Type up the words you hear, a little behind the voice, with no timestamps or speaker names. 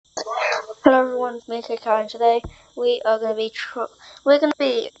Hello everyone, it's me Karen. Today we are going to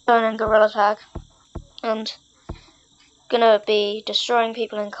be joining Gorilla Tag and going to be destroying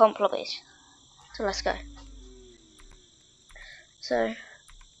people in comp lobbies. So let's go. So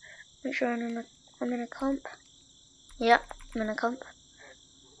make sure I'm in a comp. Yep, I'm in a comp.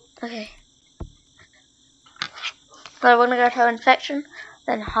 Okay. So we're going to go to infection,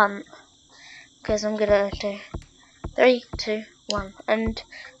 then hunt, because I'm going to do 3, 2, 1, and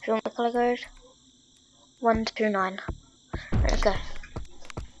if you want the color code, 129. Let's go.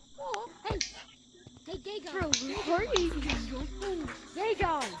 Oh, hey, gay guys. Gay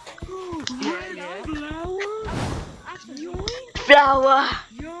guys. Flower.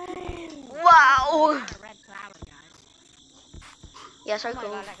 Wow. Yeah, so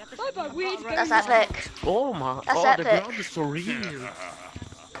cool. That's epic. Oh my That's god, the epic. ground is so real.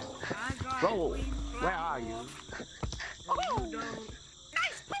 Bro, where are you?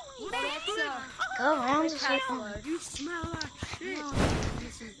 Go around the circle. You smell like shit.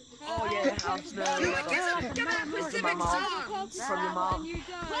 Oh yeah, I'm smelling it from my mom. From your mom.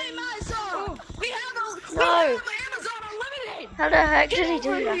 Play my song. We have No. Amazon Unlimited. How the heck did he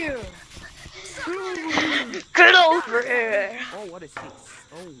do that? Get over here. Oh, what is this?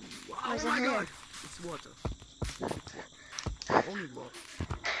 Oh, What's in here? it's water. Only water.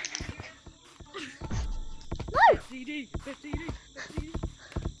 No. CD.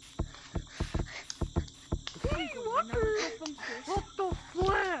 What the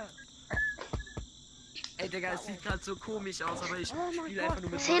fuck? Ey, Digga, es sieht gerade so komisch aus, aber ich spiele einfach nur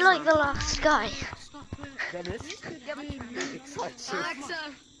mit Is he like the last guy? Dennis?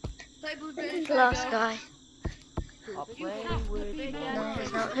 The last guy. I'll play with No,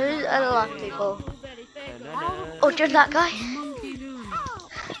 he's not. Who are the last people? Oh, just that guy?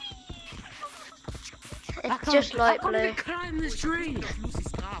 It's just light blue. climb this tree.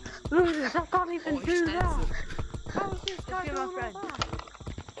 Losers, I can't even do that. How is this guy doing that?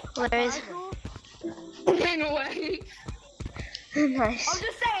 Where is Ain't no way. Nice. I'm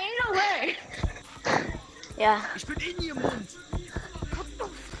just saying, ain't no way. Yeah. Ich bin in ihrem Mund. What the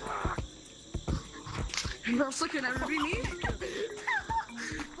fuck? That's looking at me.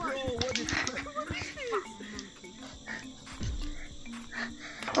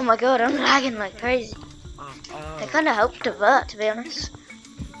 Oh my god, I'm lagging like crazy. They kind of help divert, to be honest.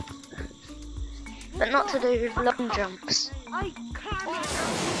 But not to do with long jumps. I can't.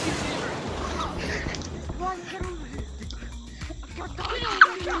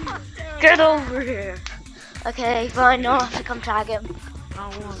 Get over here. Okay, fine, I'll have to come tag him. I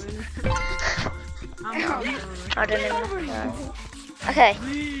don't even know. Okay.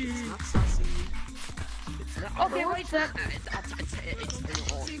 Okay, wait, sir.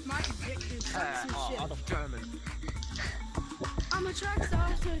 Out of German. I'm a track star.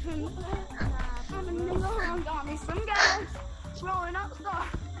 I'm a nigga who got me some guys. Growing up star.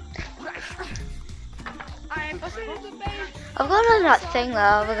 I'm a super baby. I've got on that thing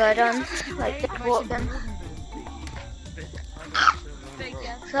that I've got done, like just walking.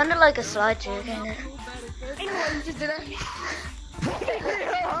 It's kind of like a slide joke, ain't it? Anyway, you just did it.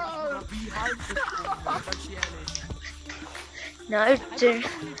 No, dude.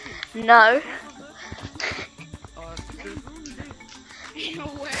 No. No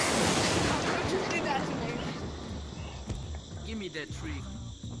way. How could you do that to me? Give me that tree.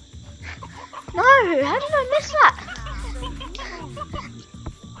 No, how did I miss that?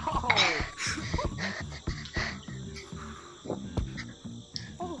 Oh.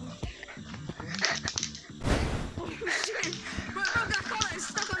 Shit. But look, that collar is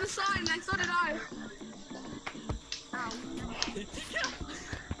stuck on the side, and so did I.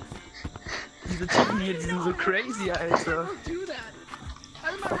 Diese Typen hier, die sind so crazy, Alter. Don't do that. I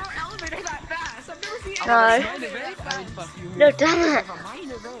don't know how elevator that fast. I've never seen No. Meine Welt einfach, Junge. No, damn it. Das war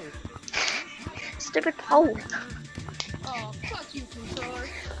meine Welt. Stupid pole. Oh, fuck you, controller.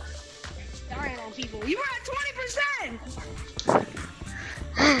 Dying on people. You were at 20%!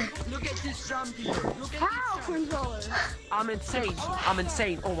 Look at this jump here. Look at How, controller? I'm insane. I'm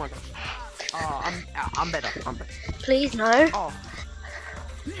insane. Oh my god. I'm better. I'm better. Please, no. Oh.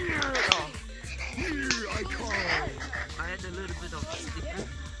 Oh. I can't. I had a little bit of stick.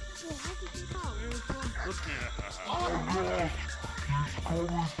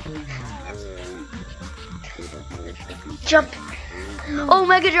 Jump. Oh,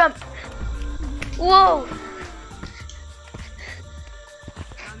 mega jump. Whoa.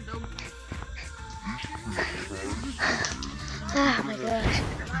 Oh my gosh.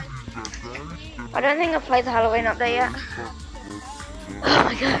 I don't think I've played the Halloween update yet. Oh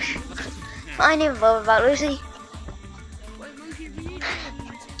my gosh. I ain't even bothered about Lucy.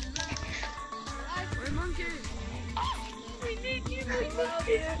 We need you to love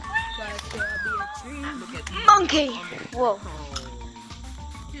it. But there'll be a dream. Look at me. Monkey! Whoa.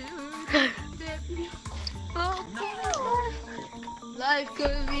 Life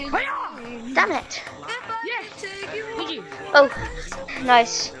could be a dream. Damn it. Yeah, take you. Oh,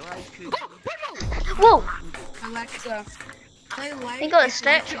 nice. Whoa! Alexa, play Life He got a Could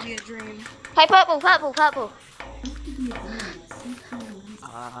stick. Be a Dream. Hey, purple, purple, purple.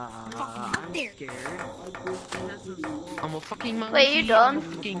 I'm scared. I'm a fucking monkey. Wait, you done? I'm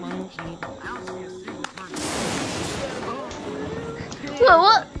a fucking monkey. I don't see a single person. Whoa,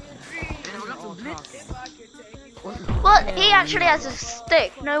 what? And I got some blitz. What? He actually has a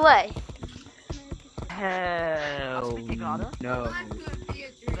stick. No way. Hell no.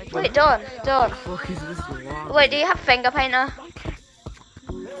 Wait, Don. Don. What is this wrong? Wait, do you have finger painter?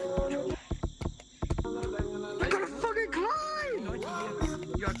 I gotta fucking climb!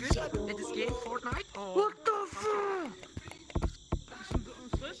 You are good at this game, Fortnite? Oh. What the fuck?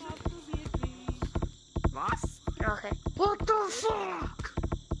 Was? Okay. What the fuck?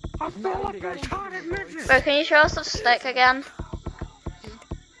 I feel like a retarded midget! Bro, can you show us the stick again?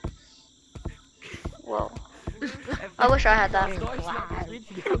 Whoa. I wish I had that.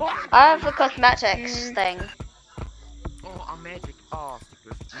 I have a cosmetics thing. Oh, I'm magic. Oh, stick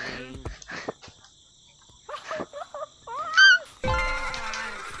with me.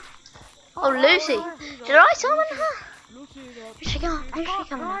 Oh, Lucy. Did I summon her? Where's she going? Where's she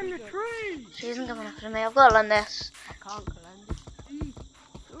coming up? She isn't coming after me. I've got to learn this.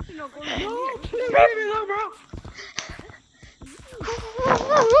 No, please leave me alone, bro!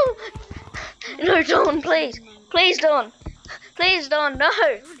 No, Dawn, please. Please, Dawn. Please, Dawn, no.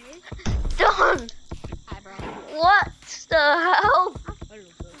 Dawn. What the hell?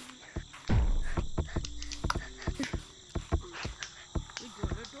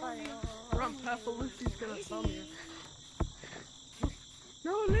 Run, Papa, Lucy's gonna tell me.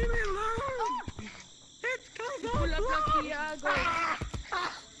 No, leave me alone! It's gonna go wrong!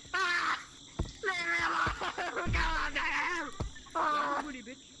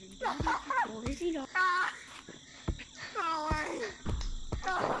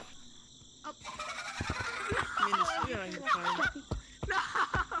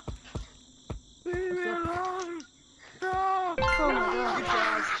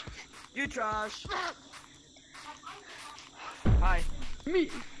 You trash. Hi. Me.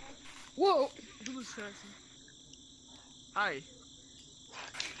 Whoa. Hi.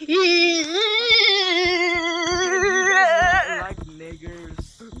 Like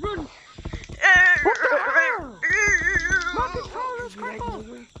niggers. Run. What the hell? My controller's crippled.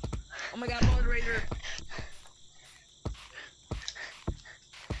 Oh my god, moderator.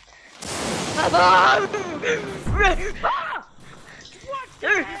 Hello.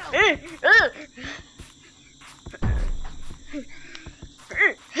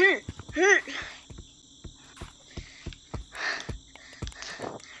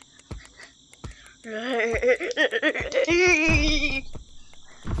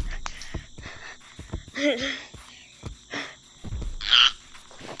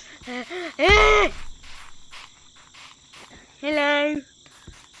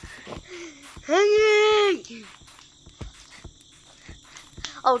 Hungry.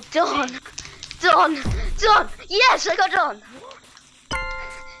 Oh, Dawn. Dawn. Dawn. Yes, I got Dawn.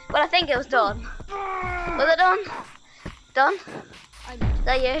 Well, I think it was Dawn. Was it Dawn? Dawn? Is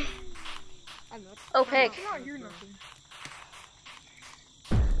that you? I'm not. Oh, pig. You're nothing.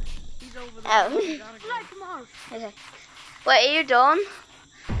 Oh. Like Mars. Okay. Wait, are you Dawn?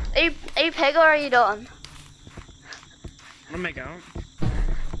 Are you pig or are you Dawn? Let me go.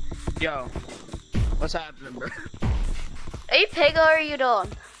 Yo. What's happening, bro? Are you pig or are you Dawn?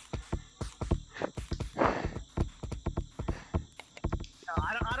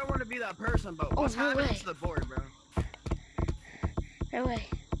 I don't want to be that person, but what's no happening way. to the board, bro? No way.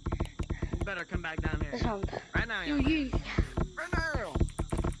 You better come back down This here. one. Right now, You, young man. you. Right now.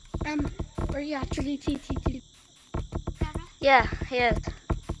 Are you actually TTT? Yeah, he is.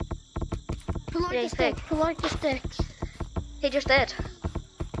 Pull out Yeah, the he's stick. big. Pull out the stick. He just did.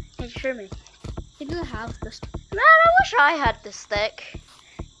 He just threw me. He doesn't have the stick. Man, I wish I had the stick.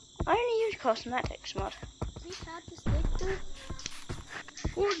 I only use cosmetics mod. He had the stick, dude.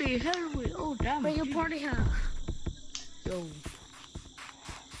 What the hell we? Oh, damn. Bring your party hat. Yo.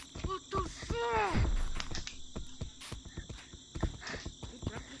 What the fuck?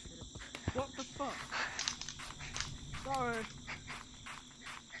 What the fuck? Sorry.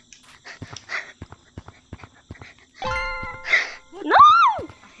 No! I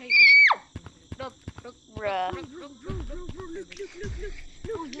hate this. Look, look, Bruh. look, look, look, look, look, look, look, look,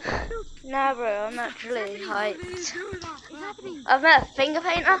 look, look, look, Nah, bro, I'm actually hyped. What's happening? I've met a finger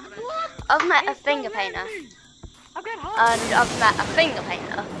painter. I've met a finger painter. I've got hot. And I've met a finger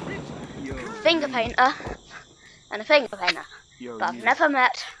painter. Finger painter. And a finger painter. But I've never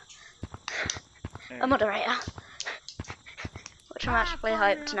met a moderator. Which I'm actually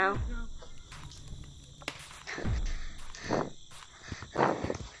hyped now.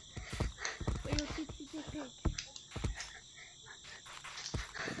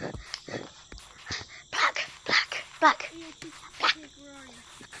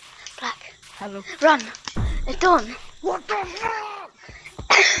 Black. Hello. Run. It's done. What the fuck?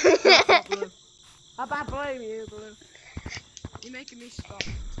 I blame you, Blue. You're making me stop.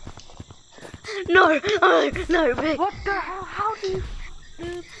 No, no, Big. What the hell? How do you...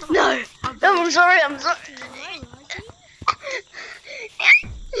 No, I'm sorry. No.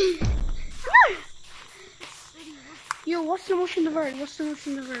 Yo, what's the motion divert? What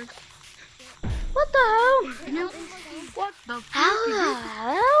the hell? What the fuck? How the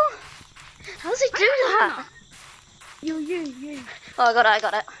hell? How's he do that? Yo. Oh, I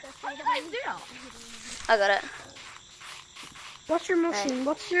got it. What did I do? I got it. What's your motion?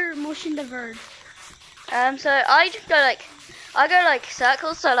 What's your motion divert? So I just go like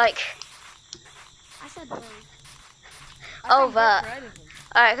circles. So like. I said bird. Oh, vert.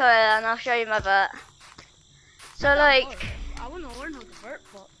 Alright, come on, and I'll show you my vert. So like. I want to learn how to vert,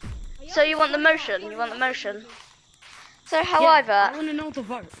 but... So you want the motion? So how I I vert? want to know the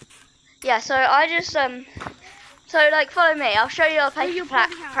vert. Yeah. So I just So like follow me. I'll show you a paper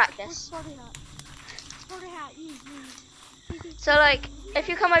practice. So like if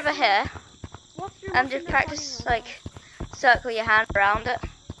you come over here and just practice like circle your hand around it.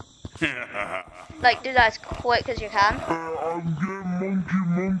 Like do that as quick as you can. I'm getting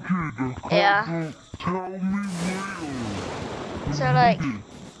monkey. Yeah. Tell me where. So like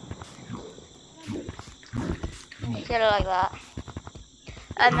get it like that.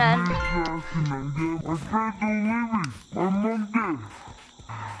 And then I tried to leave it. My monkey.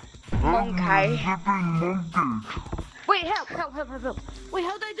 monkey. Zipping monkey. Wait, help. Wait,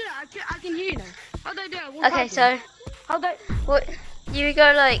 how'd I do that? I can hear you now. How'd I do it? What Okay, happened? so How'd I... what you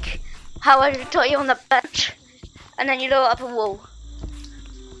go like how I taught you on the bench, and then you go up a wall.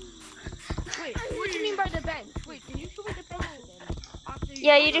 Wait, what do you mean by the bench? Wait, can you show me the bench again? After you...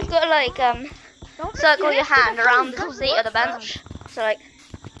 Yeah, you just gotta like circle your hand around the seat of the bench. So like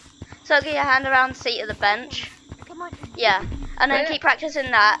circle your hand around the seat of the bench. Yeah, and then keep practicing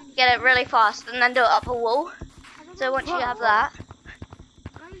that. Get it really fast, and then do it up a wall. So once you have that,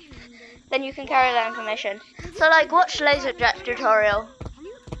 then you can carry that information. So like watch laser jet tutorial.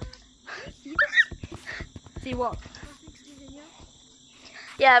 See what?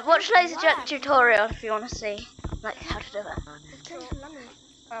 Yeah, watch laser jet tutorial if you want to see like how to do it.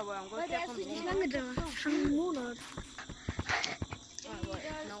 Oh, well, I'm going to check on the wall. No, on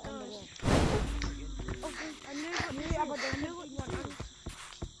the wall.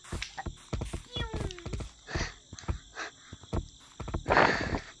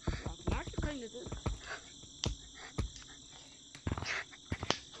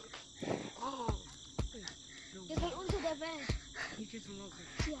 You just look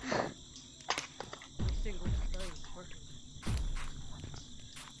at single story working.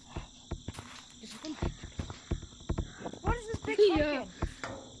 What is this big pumpkin?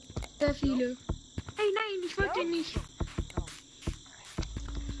 Sehr viele. Hey, nein, ich wollte den nicht.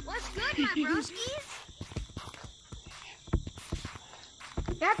 What's good, my broskies?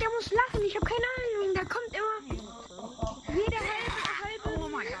 Ja, der muss lachen. Ich habe keine Ahnung. Der kommt immer. Jede halbe. Oh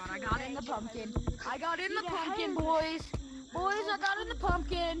my god, I got in the pumpkin. I got in the pumpkin, boys. Boys, I got in the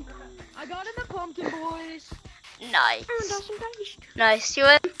pumpkin. I got in the pumpkin, boys. Nice. Das ist ein Geist. Nice, you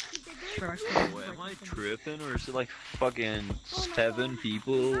win? Wait, am I tripping or is it like fucking 7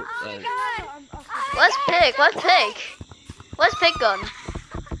 people? Like, Where's Pig? Where's Pig gone?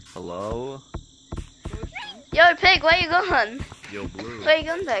 hello? Yo, Pig, where you gone? Yo, Blue. Where you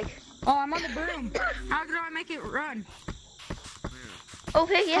gone, Pig? Oh, I'm on the broom. How do I make it run? Oh,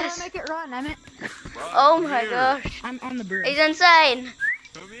 Pig, How do yes. I make it run, Emmett? Oh my gosh. I'm on the broom. He's insane.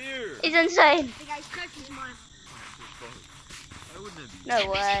 Come here! He's insane. The guy's cookies, man. I wouldn't have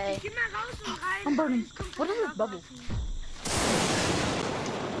No way. Geh mal raus und rein. I'm burning. What is this bubble?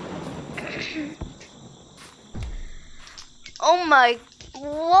 Oh my.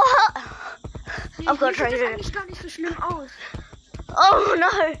 What? I'm gonna try Das to. eigentlich gar nicht so schlimm aus. Oh no.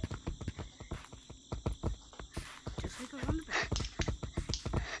 Just like a runabout.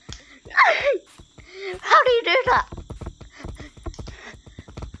 How do you do that?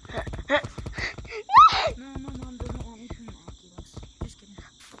 No, my mom doesn't want me to an Oculus. Just kidding.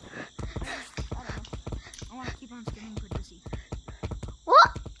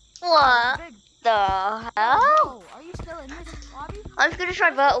 What Big. the hell? Bro, are you still in this lobby? I'm just gonna try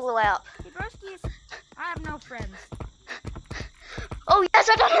vert all the way up. Hey, broskies, I have no friends. Oh yes,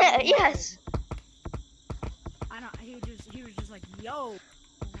 I done it. Yes. I know. He was just like, yo.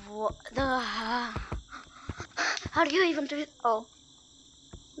 What the hell? How do you even do it? Oh,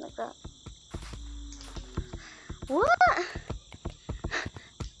 like that. What?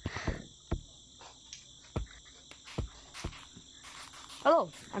 Hello,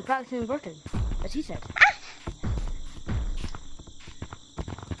 I'm practicing inverted, as he said.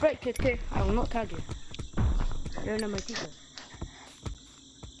 Right, kid, I will not tag you. You're not my teacher.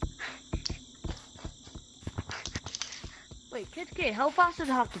 Wait, kid, how fast does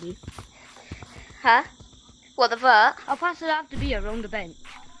it have to be? Huh? What, the vert? How fast does it have to be around the bench?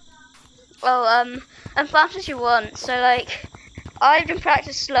 Oh, as fast as you want. So like, I've been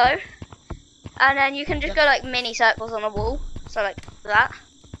practice slow, and then you can just go like mini circles on the wall. So like that.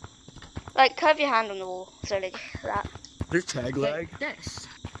 Like curve your hand on the wall. So like that. There's tag lag. Like this.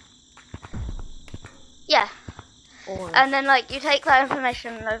 Yeah. Or And then like you take that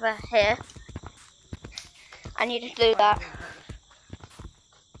information over here, and you just do that.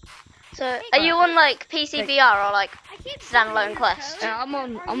 So are you on like PC VR or like standalone Quest? yeah, I'm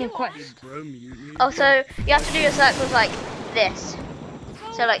on Quest. Bro, mute me. Oh, so you have to do your circles like this.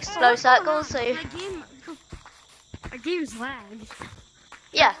 So like slow circles. So My game's lagged.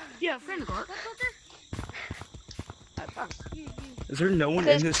 yeah. Yeah, friend got. Is there no one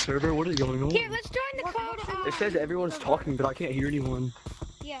in this server? What is going on? Here, let's join the code. It says everyone's talking, but I can't hear anyone.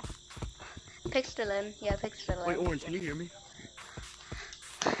 Yeah. Pig's still in. Yeah, Pig's still Wait, in. Orange, can you hear me?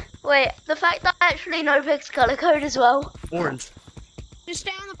 Wait, the fact that I actually know Pig's color code as well. Orange. Just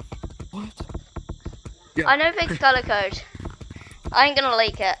stay on the. What? I know Pig's color code. I ain't gonna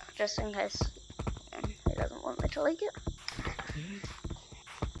leak it, just in case he doesn't want me to leak it.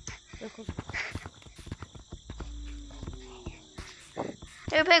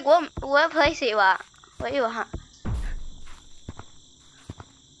 Hey Pig, what place are you at? Where you at?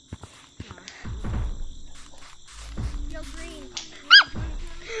 Yo, green.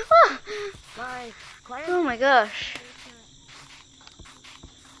 Bye. Oh my gosh.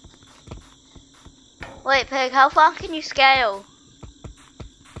 Wait, Pig, how far can you scale?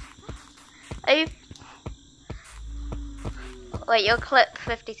 Are you... Wait, you're clip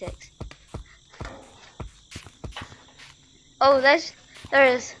 56. Oh, there is...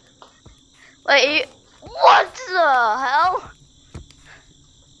 Wait, are you... What the hell?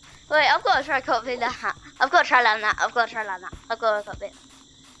 Wait, I've got to try copying that. I've got to try land that. I've got to try land that. I've got to copy it.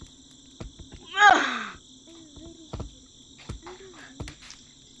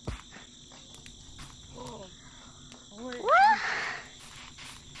 What?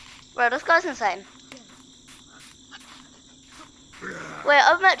 Bro, this guy's insane. Wait,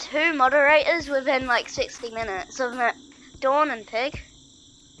 I've met 2 moderators within like 60 minutes. I've met Dawn and Pig.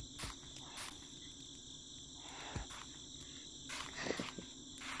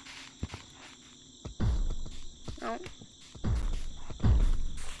 Oh.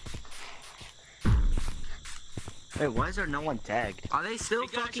 Wait, why is there no one tagged? Are they still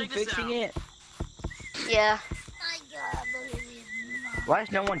fucking fixing it? Yeah. Why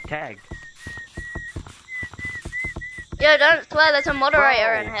is no one tagged? Yo, don't swear there's a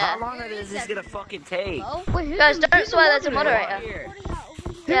moderator in Bro, here. how long is this gonna fucking take? Guys, don't swear there's a moderator.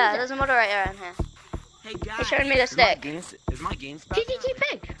 Yeah, there's a moderator in here. Hey guys, He showed me the stick. Is my game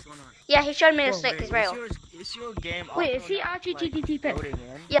TTTPIG. What's going on? Yeah, he showed me the stick, he's real. Is your game Wait, is also he not, actually like, TTTPIG? loading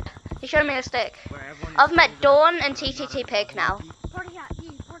in? Yeah, he showed me the stick. Where everyone is I've met frozen, Dawn but and there's not TTT a Pig now.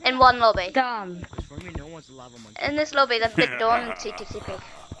 monkey? In one lobby. Damn. Because for me, no one's a lava monkey. In this lobby, there's been Dawn and TTT Pig.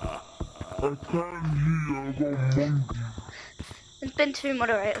 I can't hear about monkey. There's been 2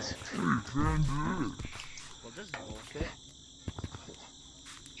 moderators. You can't do Well, this is bullshit.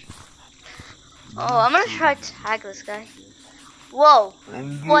 Oh, I'm gonna try to tag this guy. Whoa! it.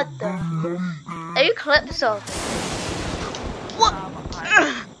 What the? Are you clips or? What?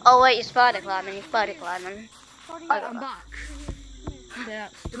 Oh wait, you're spider climbing. You're spider climbing. I'm back.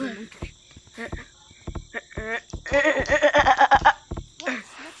 That's stupid monkey.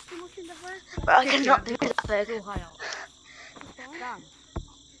 Bro, I cannot do that big. Go high up. Damn.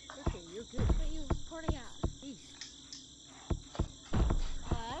 Okay, you're good. What you reporting at? East.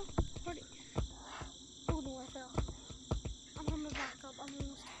 Reporting. Oh no, I fell. I'm on the back up. I'm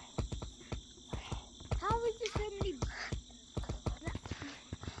almost. How is there so many?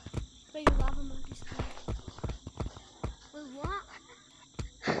 Wait, lava monkeys. Wait, what?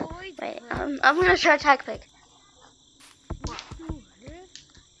 Wait, I'm gonna try tag pig.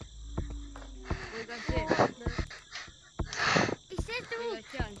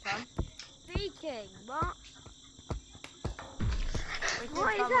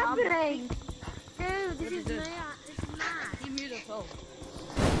 happening? Dude, this is mad. Beautiful.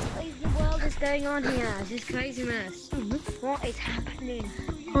 What is the world is going on here? This is crazy mess. What is happening?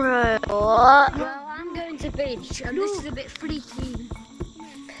 Bro, what? Well, I'm going to beach, and this is a bit freaky.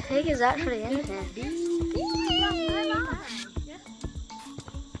 Pig is actually in here.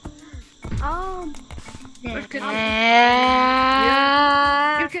 Oh. You're Kid,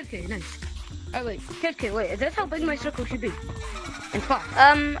 nice. Oh wait, Kid, wait, is this how big my circle should be? In fact.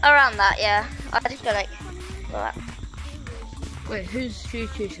 Around that, yeah. I just feel like that. Wait, who's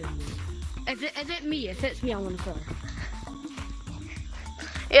choosing? Is it me? If it's me, I want to cry.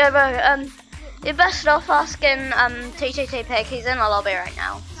 Yeah, bro, you're best off asking, TTTPIG, he's in the lobby right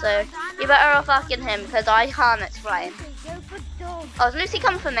now. So, you're better off asking him, because I can't explain. Oh, is Lucy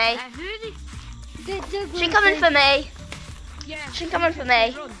coming for me? She coming for me. Yeah. She coming for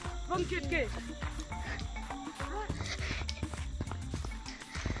me. Run, Kid.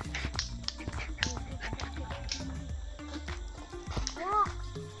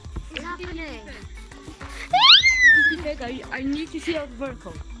 What's happening? I need to see out the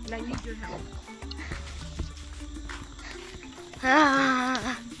vertical, and I need your help.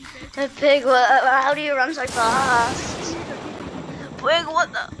 Pig, how do you run so fast? Pig,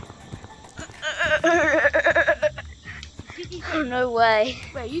 what the? Oh, no way.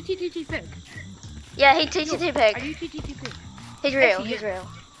 Wait, you TTTPIG? Yeah, he Are TTTPIG. you TTTPIG? He's real, Actually, he's real.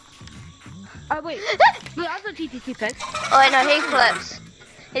 Oh wait, wait, I'm not TTTPIG. Oh, wait, no, he clips.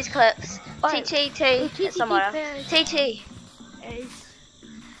 His clips. Alright. TTT, somewhere. TT. Is...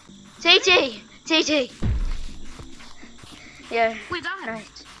 TT. Yeah. Wait, that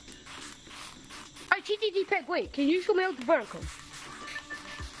Right. Alright, TTTPIG, wait, can you show me out the vertical?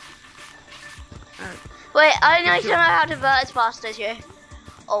 Wait, I don't know how to vert as fast as you.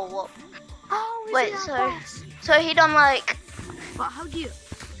 Oh, what? Oh, is Wait, it that so fast? so he done like. But how do you?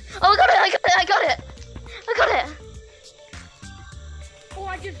 Oh, I got it. Oh,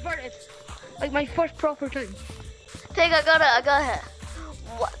 I just verted. Like my first proper time. Pig, I got it.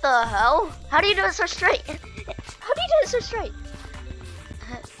 What the hell? How do you do it so straight? How do you do it so straight?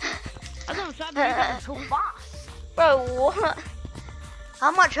 I don't know, I'm so fast. Bro, what?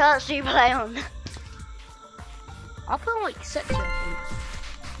 How much Hearts do you play on? I'll put on like 6 seconds.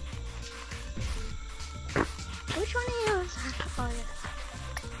 Which one are you? Oh,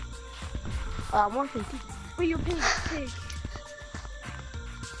 yeah. I'm working. Wait, you're pig.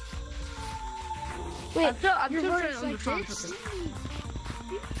 Wait, I'm still your trying words to like understand this? something.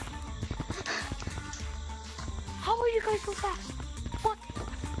 How are you guys so fast? What?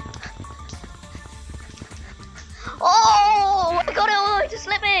 Oh, I got it all the way to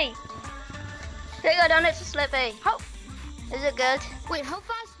Slippy. Pig, I done it to Slippy. How? Is it good? Wait, how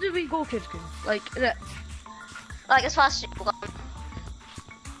fast do we go, Kid? Like that? Like as fast as you want.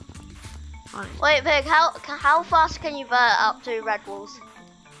 Alright. Wait, Pig, how fast can you vert up to red walls?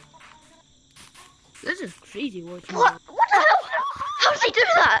 This is crazy watching. What the hell? How does he do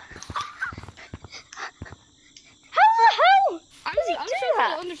that? How the hell? I'm does he do still trying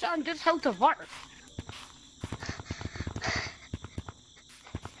that? to understand just how to vert.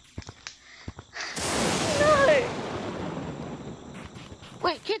 No.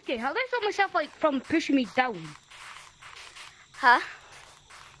 Wait, Kid, how do I stop myself like from pushing me down? Huh?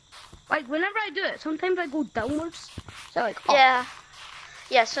 Like whenever I do it, sometimes I go downwards. So like up. Yeah.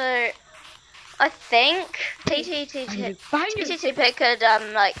 Yeah, so I think TTTPIG could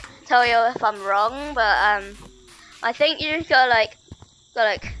like tell you if I'm wrong, but I think you go like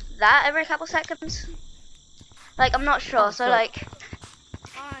that every couple seconds. Like I'm not sure, so like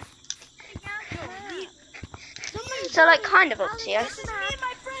kind of up to you. Yes,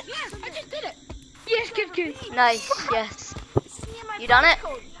 I just did it. Yes, Kid. Nice, yes. You done it?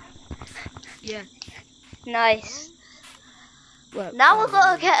 Yeah. Nice. Well, Now we've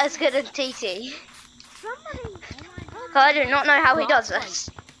got to get as good as TT. I do not know how he does this.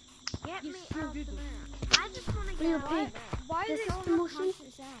 Get me out the I just want to get out. Why is it the most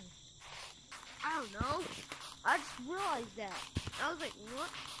constant sound? I don't know. I just realized that. I was like, what?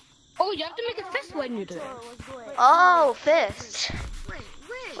 oh, you have to make a fist when you do it. Oh, fist.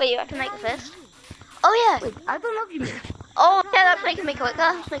 Wait, you have to make a fist? Oh yeah. Wait, I don't know if you mean. Oh yeah, that's making me quicker.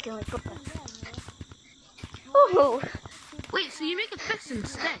 That's making me quicker. Ooh. Wait, so you make a fist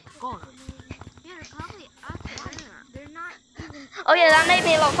instead? God. Yeah, they're probably up there. They're not even. Oh yeah, that made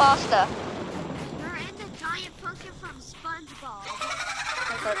me a lot faster. They're in the giant pumpkin from SpongeBob.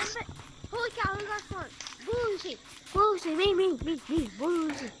 That's- Holy cow, who got one? Lucy, me,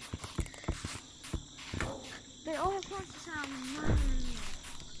 Lucy. They all have constant sound.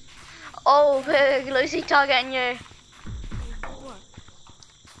 Oh, Pig, Lucy targeting you. What?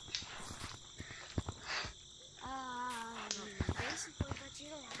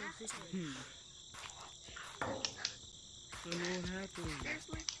 What happened?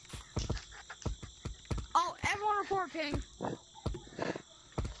 Seriously? Oh, everyone report ping.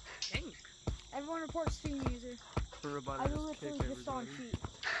 Ping? Everyone report Steam user. Everybody I just literally kick just saw him everybody. cheat.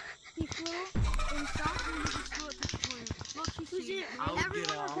 He flew and shot and he just flew at the point. Look, he's cheating. I would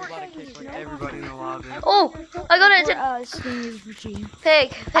get out. I'm about to kick like everybody in the lobby. Oh, I got it. Steam user for cheating.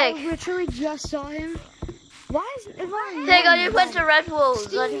 Pig, I pig. literally just saw him. Why is it? Pig, I just went to Red Walls.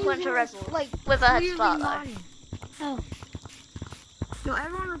 I just went to Red Walls. Like, With a head clearly start though. modding. Oh. No,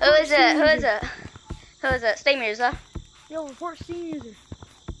 everyone report Who is it? Steam Who is user. it? Who is it? Steam user. Yo, report Steam user.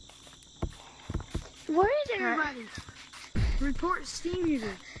 Where is everybody? Report Steam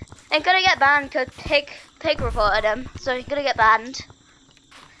user. He's gonna get banned because Pig reported him, so he's gonna get banned.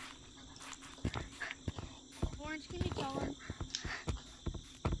 Orange, can you tell him?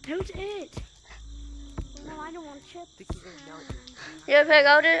 Who's it? No, I don't want chips. Yeah, Pig,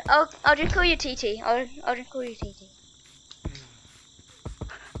 I'll just call you TT. I'll just call you TT.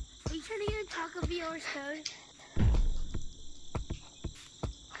 Are you trying to get a Taco VR's code?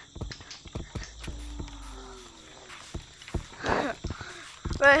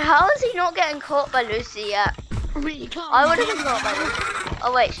 Bro, how is he not getting caught by Lucy yet? I would have been caught by Lucy.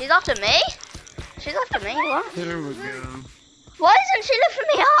 Oh wait, she's after me? She's after me, what? Hit her with gun. Why isn't she lifting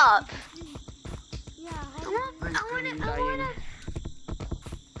me up? Yeah, I wanna.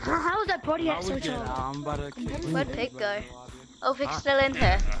 How is that body at so tall? I'm about to kick Where'd Pig go? Oh, Pig's still in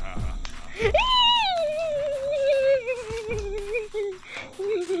here.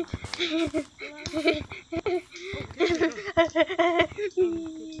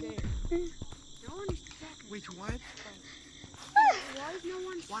 Wait, what? Why is no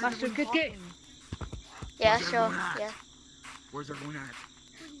one? Master, good game. Yeah, Where's sure. everyone at? Yeah. Where's everyone at?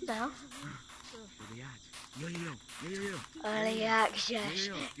 No. Where they at? Yo. Early access.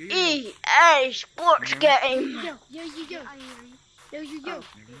 Yo. EA Sports game. Yo.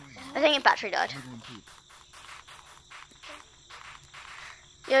 I think his battery died.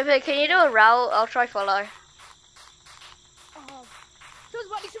 Yeah, but can you do a route? I'll try follow.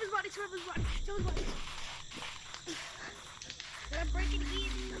 Someone's body. Did I break it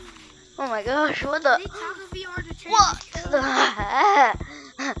again? Oh my gosh, what the? They Taco VR to change. What the heck?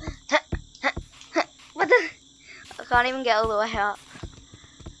 What the? I can't even get all the way up.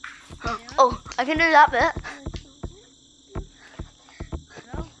 Oh, I can do that bit.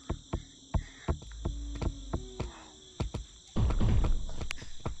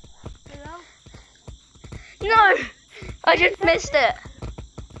 No! I just missed it.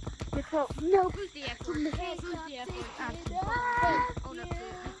 No. Who's the F word?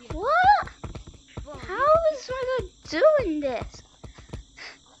 What? How is my guy doing this?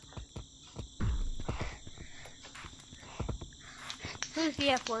 Who's the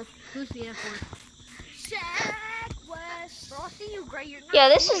F word? Southwest. Bro, I see you, Gray. You're not. Yeah,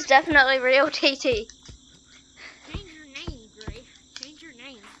 this is definitely real TT. Change your name, Gray. Change your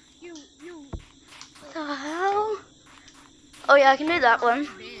name. You. What the hell? Oh yeah, I can do that one.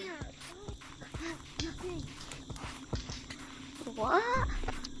 What?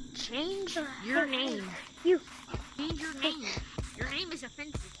 Change your name. Change your name. Your name is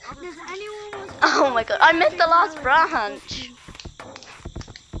offensive. Does anyone want Oh my god, I missed the last branch.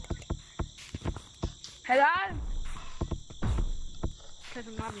 Hello? Because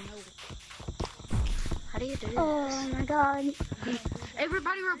I'm not How do you do this? Oh my god.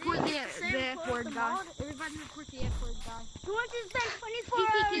 Everybody report the F word guy. Everybody report the F word guy. Who wants to spend 24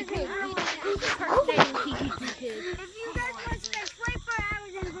 hours If you guys want to spend 24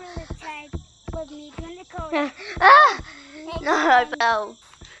 hours in Gorilla Tag with me, join the code. Ah! No, I fell.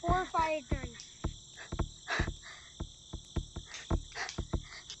 453.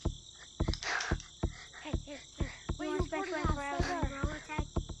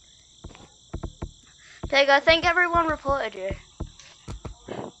 Pig, I think everyone reported you.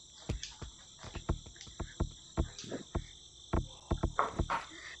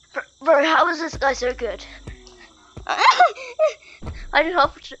 Bro, how is this guy so good? I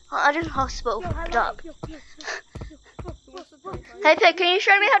didn't hospital up. Hey Pig, can you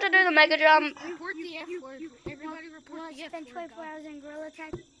show me how to do the mega jump? Report the F word. Everybody report the F word. Spend 24 hours in Gorilla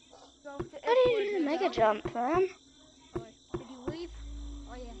Tag. How do you do the mega jump, man? Did he leave?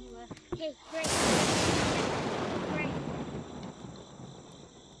 Oh yeah, he left. Hey, great.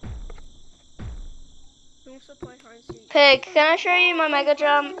 Pig, can I show you my mega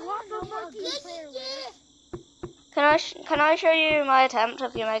jump? Can I show you my attempt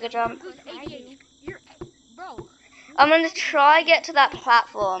of your mega jump? Bro. I'm gonna try get to that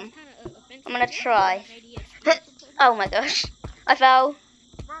platform. I'm gonna try. Oh my gosh, I fell.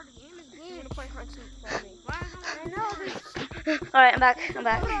 play hard seat for me. I know. Alright, I'm back. I'm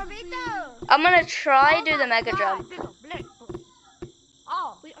back. I'm gonna try do the mega jump.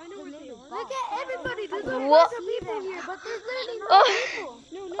 Oh, wait, I know where they are. Look at everybody. There's a What? bunch of people here, but there's literally no Oh,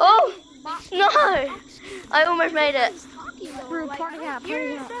 people. oh, no! I almost made it. Bro, party hat,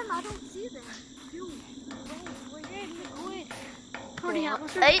 party hat. I don't see them. Dude, we're getting good. Party hat,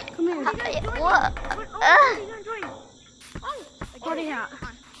 what's your... Hey, Come here. what? Party hat.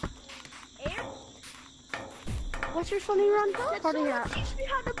 What's your funny run? Party hat. Teach me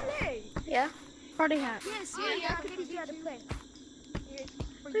how to play. Yeah. Party hat. Yes, yeah, I can teach you how to play.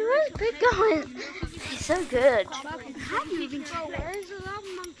 Where's Big going? He's so good. How do you even play? Where's the love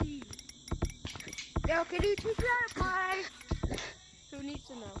monkey? Yo, can you teach me how to play? Who needs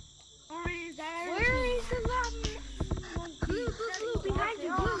to know? Where is the love monkey? Blue, behind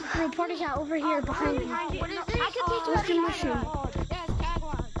you, blue. Bro, party hat over here, behind you. What is this? I can teach you how to play. Yes,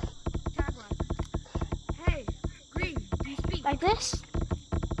 tagline. Tagline. Hey, green, do you speak? Like this?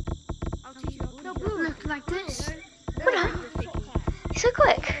 I'll teach you. No, blue. Look, like this. What the? He's so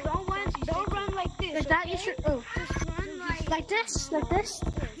quick. Don't run like this. Like that, you should. Oh. Just run Like this? Like this?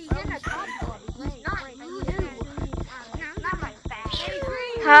 he's in a top body. He's not new. Not like that. Hey,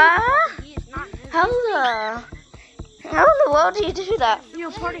 green. Huh? He is not new. How in the world do you do that? You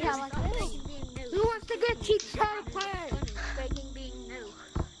know, party hat like this. Who wants to get teach how to play? Faking being new.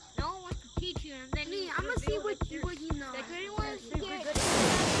 No one wants to teach you, and then me, I'm gonna see what you know. Like, anyone wants to get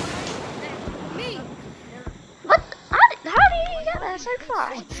me. What? How do you get there so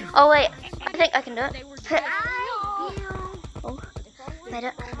fast? Oh wait, I think I can do it. Oh, made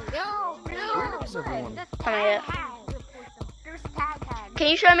it. I made it. Can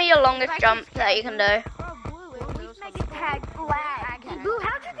you show me your longest jump that you can do? Blue,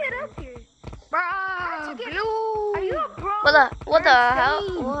 how'd you get up here? Blue. Are you a pro? What the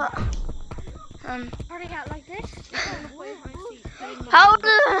hell? What? Party hat like this? How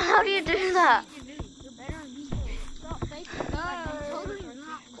do you do that?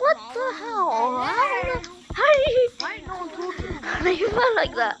 What the hell? How do you feel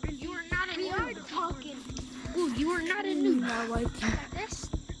like that? You are not a noob. Ooh, you are not a noob. I like you.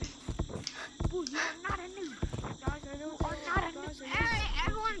 Ooh, you are not a noob. You are not a noob. Hey,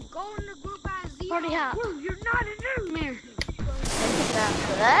 everyone go in the group as zero. Party hat. Ooh, you're not a noob. Come here.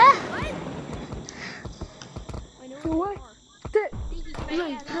 What? What?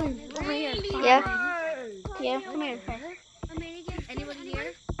 Over here. Yeah. Yeah. Come here. Anybody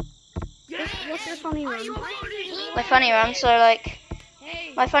here? What's your funny run? My funny run's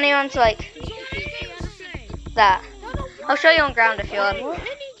like that. I'll show you on ground if you want.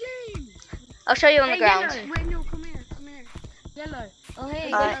 I'll show you on the ground. Wait, no, come here. Come here. Yellow. Oh,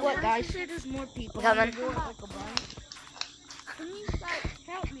 hey, Alright. guess what, guys? There's more people. Coming.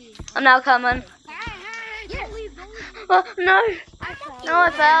 Help me. I'm now coming. Yes. Oh, no. No,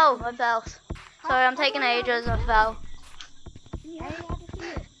 I fell. Sorry, I'm taking ages. I fell.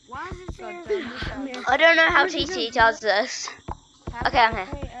 Why is it saying I don't know how TT does this. Okay, I'm here.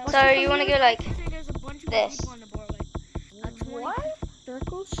 So you want to go like this? What?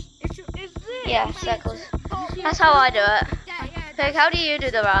 Circles? Yeah, circles. That's how I do it. Pig, how do you do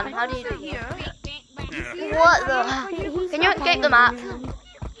the run? How do you do it? What the? Can you escape the map?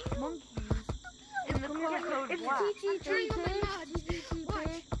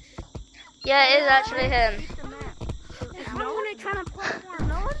 Yeah, it is actually him. No one trying to play more.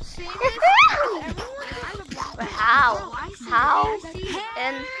 No one's seeing How? How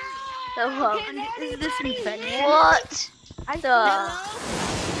in the world? Is this infection? What the?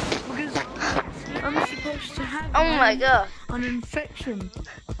 Because I'm supposed to have Oh my god. an infection.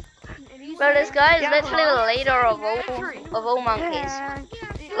 Bro, this guy is literally the leader of all monkeys.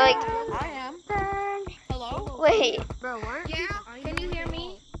 Like, I am. Hello? wait. Bro, what? Yeah, can you hear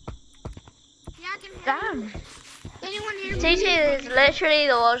me? Yeah, I can hear Damn. you. Anyone hear me? TT is literally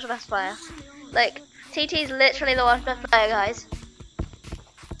the world's best player. Like, TT is literally the world's best player, guys.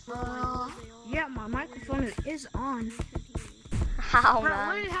 Yeah, my microphone is on. How, Bro,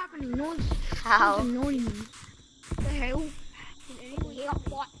 what man? is happening? No one's How? annoying me. The hell?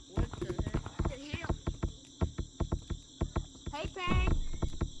 What? Hey, Pang.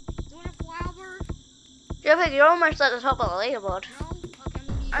 You want a flower? Joe Pig, you're almost at the top of the leaderboard. No?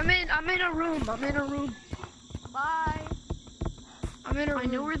 Okay, I'm in a room. bye. I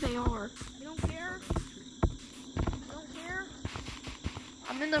know where they are. You don't care? You don't care?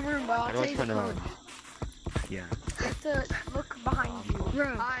 I'm in the room, but I'll tell you the code. Yeah. You have to look behind you.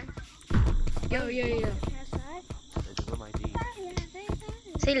 Bro. Bye. Yo.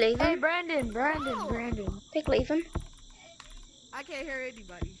 Is he leaving? Hey, Brandon. Pig leaving? I can't hear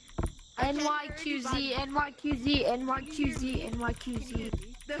anybody. NYQZ, NYQZ, NYQZ, NYQZ.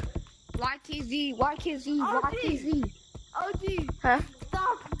 YQZ, YQZ, YQZ. OG, Huh?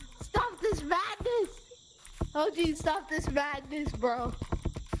 stop this madness. OG, stop this madness, bro.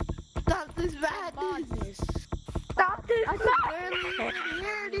 Stop this madness. Stop this madness. I barely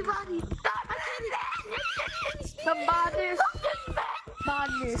hear anybody. Stop this madness. The madness.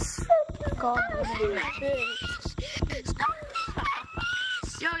 Madness. God,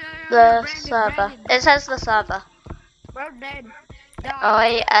 The server. It says the server. Bro, dead.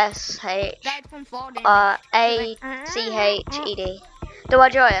 ISHRACHED. Died from fall ACHED. Do I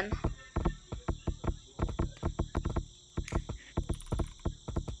join?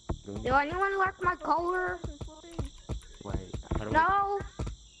 Do anyone like my color? Wait, how do No.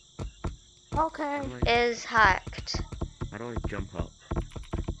 Okay. Is hacked. how do I jump up?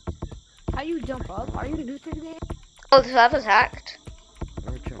 How you jump up? Are you the new game? Oh, the server's hacked.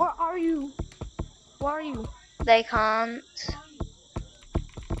 How do I jump? Where are you? Where are you? They can't.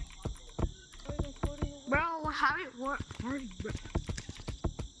 Bro, how it work? How do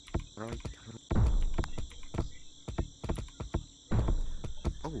I...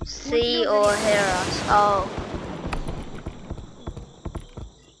 Oh, See or hear us. Oh.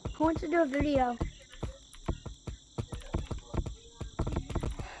 Who wants to do a video?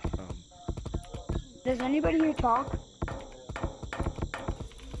 Does anybody here talk?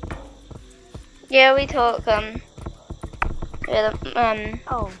 Yeah, we talk, yeah,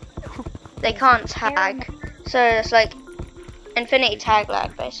 Oh. they can't tag. So it's like infinity tag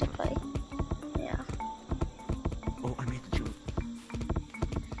lag, basically. Yeah. oh, I made the jump.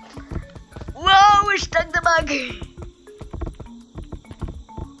 Whoa, we stuck the bug!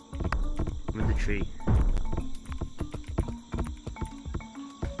 I'm in the tree.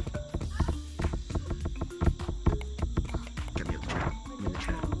 Get me up the trap. I'm in the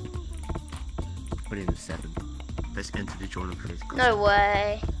trap. Put it in the 7. Let's enter the journal for this. No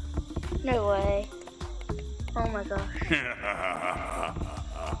way. No way. Oh my gosh.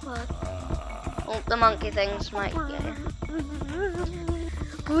 What? Oh, the monkey things might get it.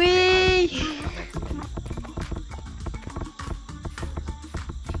 Whee!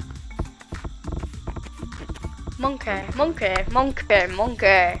 Monkey, monkey, monkey,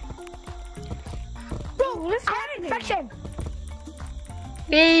 monkey. Bro, let's have infection.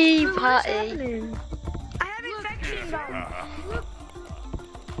 Hey, What's party. happening? I have infection, guys.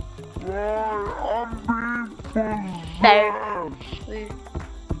 Why, I'm being No. possessed.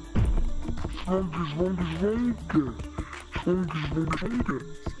 Smoky, smoky, smoky. Smoky, smoky, smoky.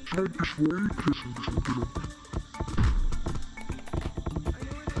 Smoky, smoky, smoky, smoky.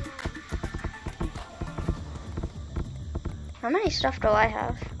 How many stuff do I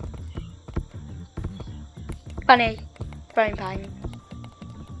have? Bunny. Brain pang.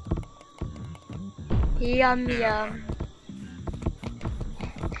 Yum yum.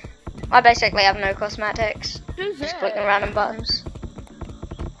 I basically have no cosmetics. Just clicking random buttons.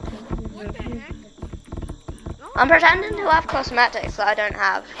 I'm pretending to have cosmetics that I don't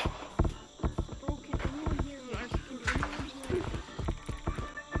have.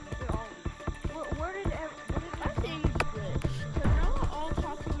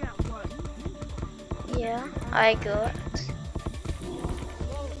 Yeah, I got.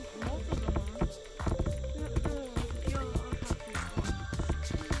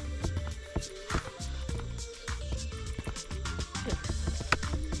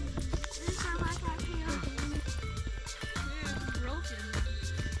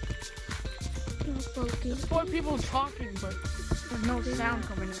 There's 4 people talking, but there's no sound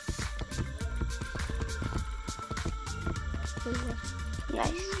coming in.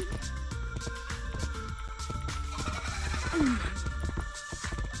 Nice.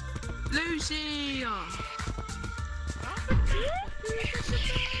 Lucy!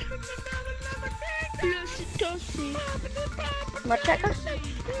 Mud checker?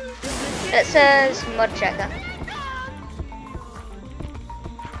 It says mud checker.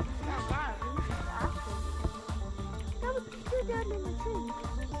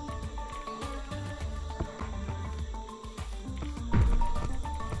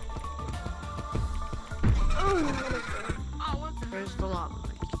 Where's the lava?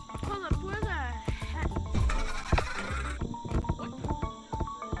 Hold up, where the heck?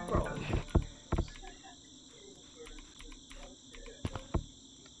 Bro.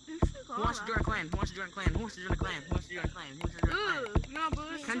 Who wants to join a clan? Who wants to join a clan? Who wants to join a clan? Who wants to join a clan? Who wants to join a clan? No, but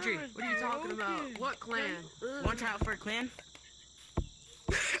it's Country, what are you talking about? What clan? Want to try out for a clan?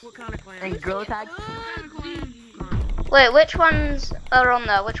 What kind of clan? And girl tag? What kind of clan? Wait, which ones are on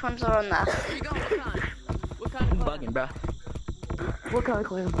there? Which ones are on there? Where you going? What kind? What kind of clan? Bugging, bro. What kind of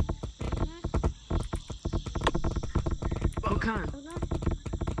clan? What kind?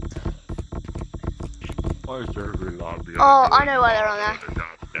 My server lobby. Oh, I know why they're on there.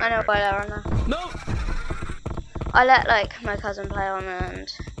 I know why they're on there. No! I let like my cousin play on it,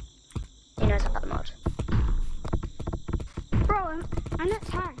 and he knows about the mod. Bro, I'm not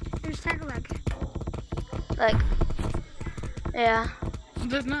tagged. There's tag lag. Like, yeah.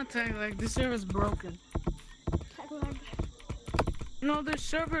 There's not tag lag. This server's broken. Tag lag. No, this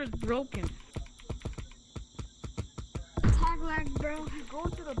server is broken. Tag lag, bro. Go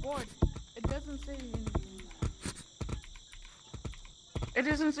to the board. It doesn't say anything. It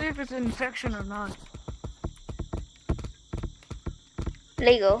doesn't say if it's an infection or not.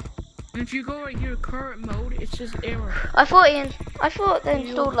 Legal. And if you go right here, current mode, it's just error. I thought they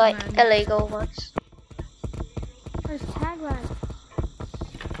installed like illegal ones. There's tag lag.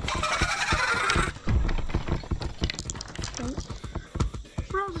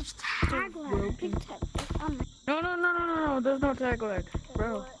 Bro, there's tag lag. Big tag. No, there's no tag lag,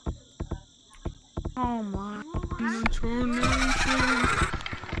 bro. Oh my.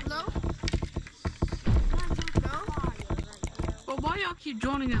 Hello? But why y'all keep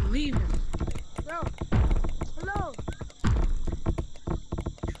joining and leaving? Bro. Hello.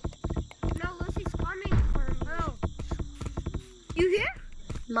 No, Lucy's coming for me. Bro. You here?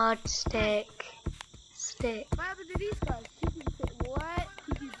 Mod stick. What happened to these guys? What?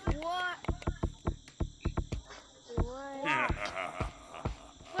 What?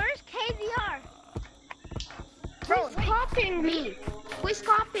 Where's KVR? Bro, who's copying me? Who's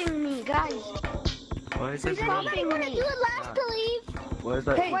copying me, guys? Why is Who's it copying me? Do it last to leave. Why is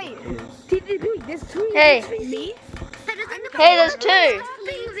that? Hey, wait. TTTPIG, there's two. Hey. Me? Hey, there's two.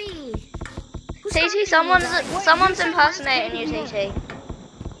 Copying me. TT, someone's impersonating you, TT.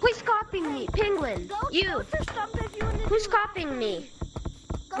 Who's copying me? Penguin. You. Who's copying me?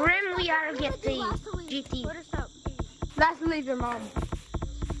 Grim, we are get the GT. Last to leave your mom.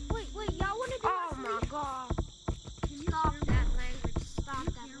 Wait, y'all want to do oh my god. Stop that language. Stop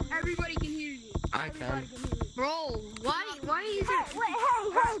that language. Everybody can hear you. I can. Bro, why is it? Wait,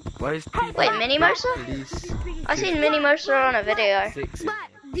 Why is people Wait, Mini Mercer? police I seen Mini Mercer on a video. 6 but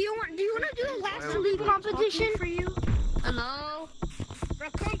do you want to do a last to leave competition for you? Hello?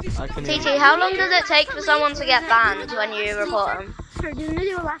 I can TT, how long does it take for someone to get banned when you report them? Sure, do you want to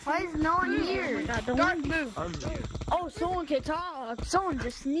do a last? Why is no one here? Dark blue. I'm here. Oh, someone can talk. Someone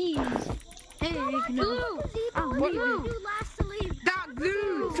just sneezed. Hey, you can Blue. Blue. Last to leave. Dark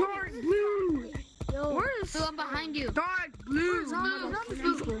blue. Dark blue. Where's the one behind you? Dark blue. Blue.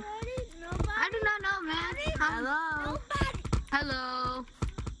 I do not know, man. Hello. Hello.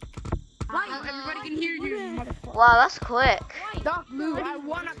 Oh, everybody can hear you. Wow, that's quick. Dark blue. I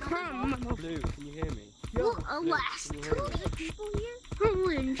wanna come. Blue, can you hear me? Last two people here?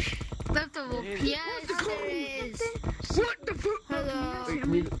 Orange. Yes, there is. What the fuck? Hello.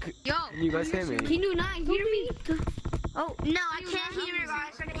 Wait, Yo. can you guys hear me? Can you not hear me? Oh, no, I can't hear you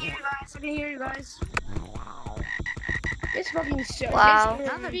guys. I can hear you guys. It's fucking shit. Wow.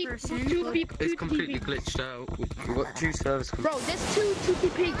 Another person. Two people. It's completely glitched out. We've got two servers. Bro, there's two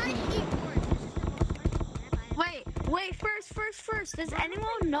TTTPIG. Wait, first. Does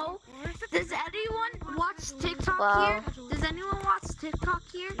anyone know? Does anyone watch TikTok Wow. here? Does anyone watch TikTok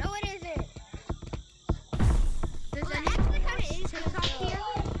here? No, it isn't. Does anyone watch TikTok here?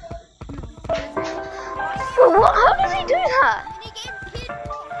 Bro, what? How does he do that?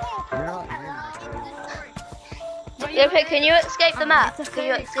 Okay, can you escape the map? Can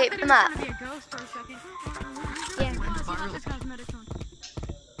you escape the map?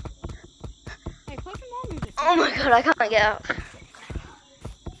 Oh my god, I can't get out.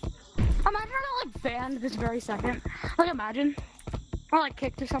 Imagine I like banned this very second. Like imagine. Or like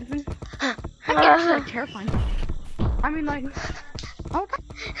kicked or something. That game's like terrifying. I mean like okay.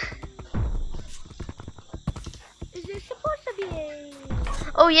 Is there supposed to be a...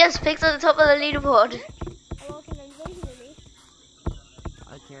 Oh yes, Pig's at the top of the leaderboard. Hello, can anybody hear me?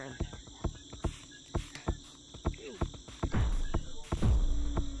 I can.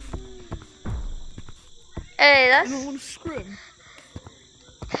 Hey, that's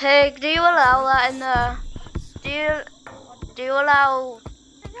Pig. Do you allow that in the? Do you allow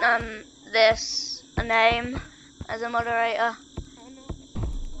this a name as a moderator?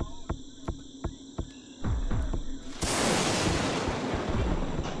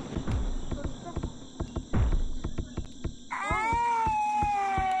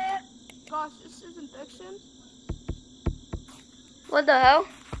 Gosh, this is infection. What the hell?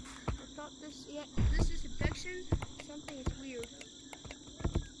 I thought this, yeah, this is infection. Something is weird.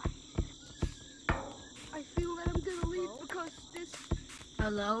 I feel that I'm gonna leave because this.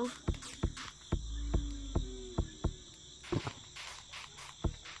 Hello?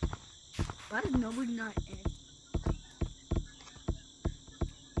 Why is nobody not in?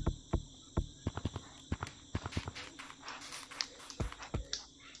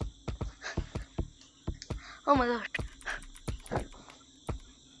 Oh my gosh.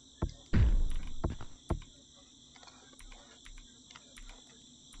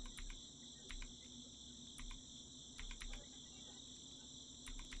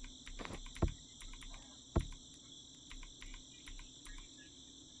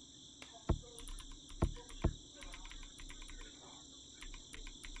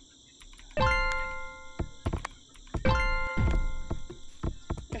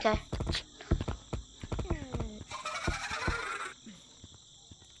 Okay.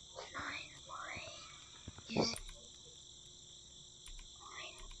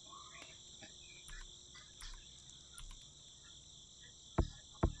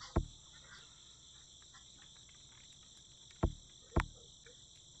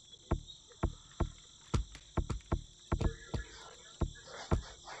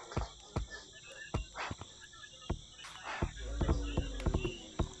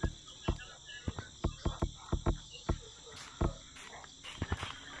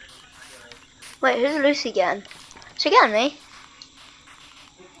 Wait, who's Lucy again? She getting me?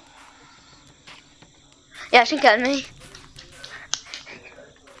 Yeah, she getting me.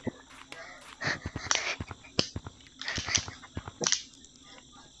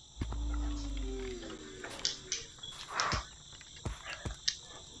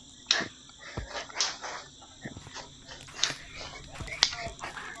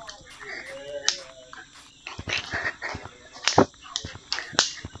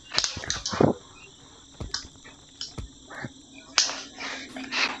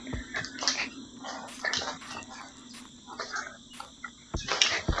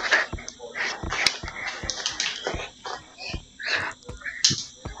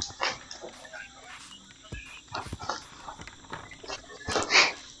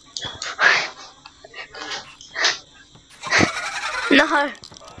 No.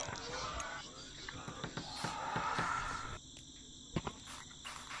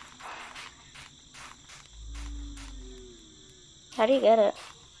 How do you get it?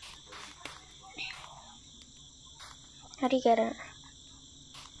 How do you get it?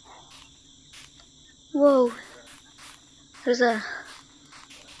 Whoa. Who's that?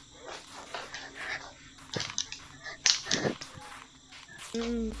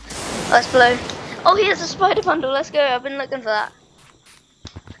 Let's blow. Oh, he has a spider bundle. Let's go. I've been looking for that.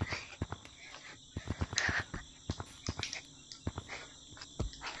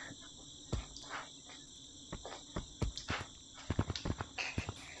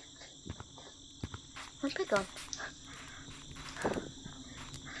 Where's Pig gone?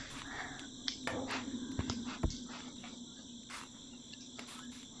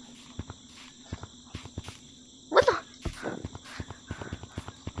 What the?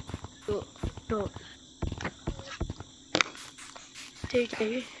 Do.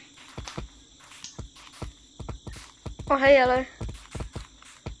 Oh, hey, Yellow.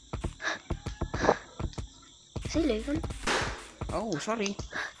 Is he leaving? Oh, sorry.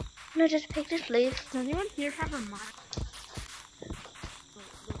 No, just Pig, just leave. Does anyone here have a mic?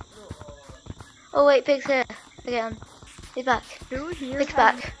 Oh wait, Pig's here again. He's back. Who here Pig's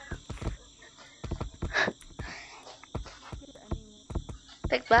has- back.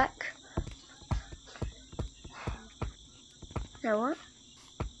 Pig's back. No, what?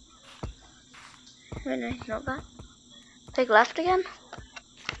 Wait, no, he's not back. Pig left again?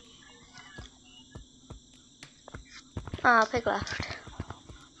 Ah, Pig left.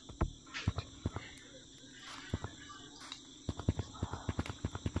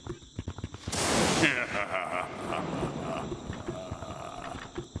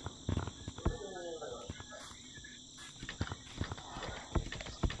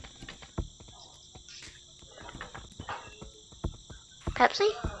 Pepsi?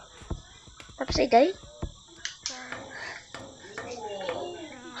 Pepsi D?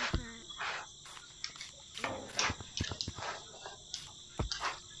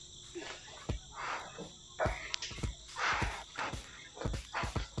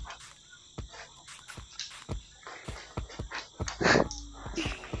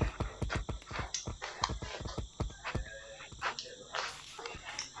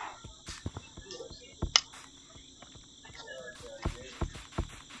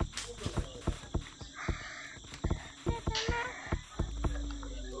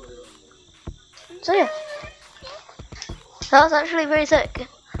 So yeah, that was actually very sick.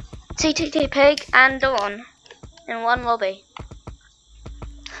 TTTPIG and Dawn in one lobby.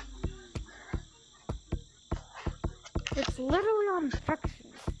 It's literally on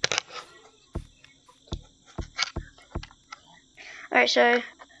instructions. Alright, so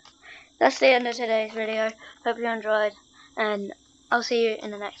that's the end of today's video. Hope you enjoyed, and I'll see you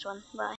in the next one. Bye.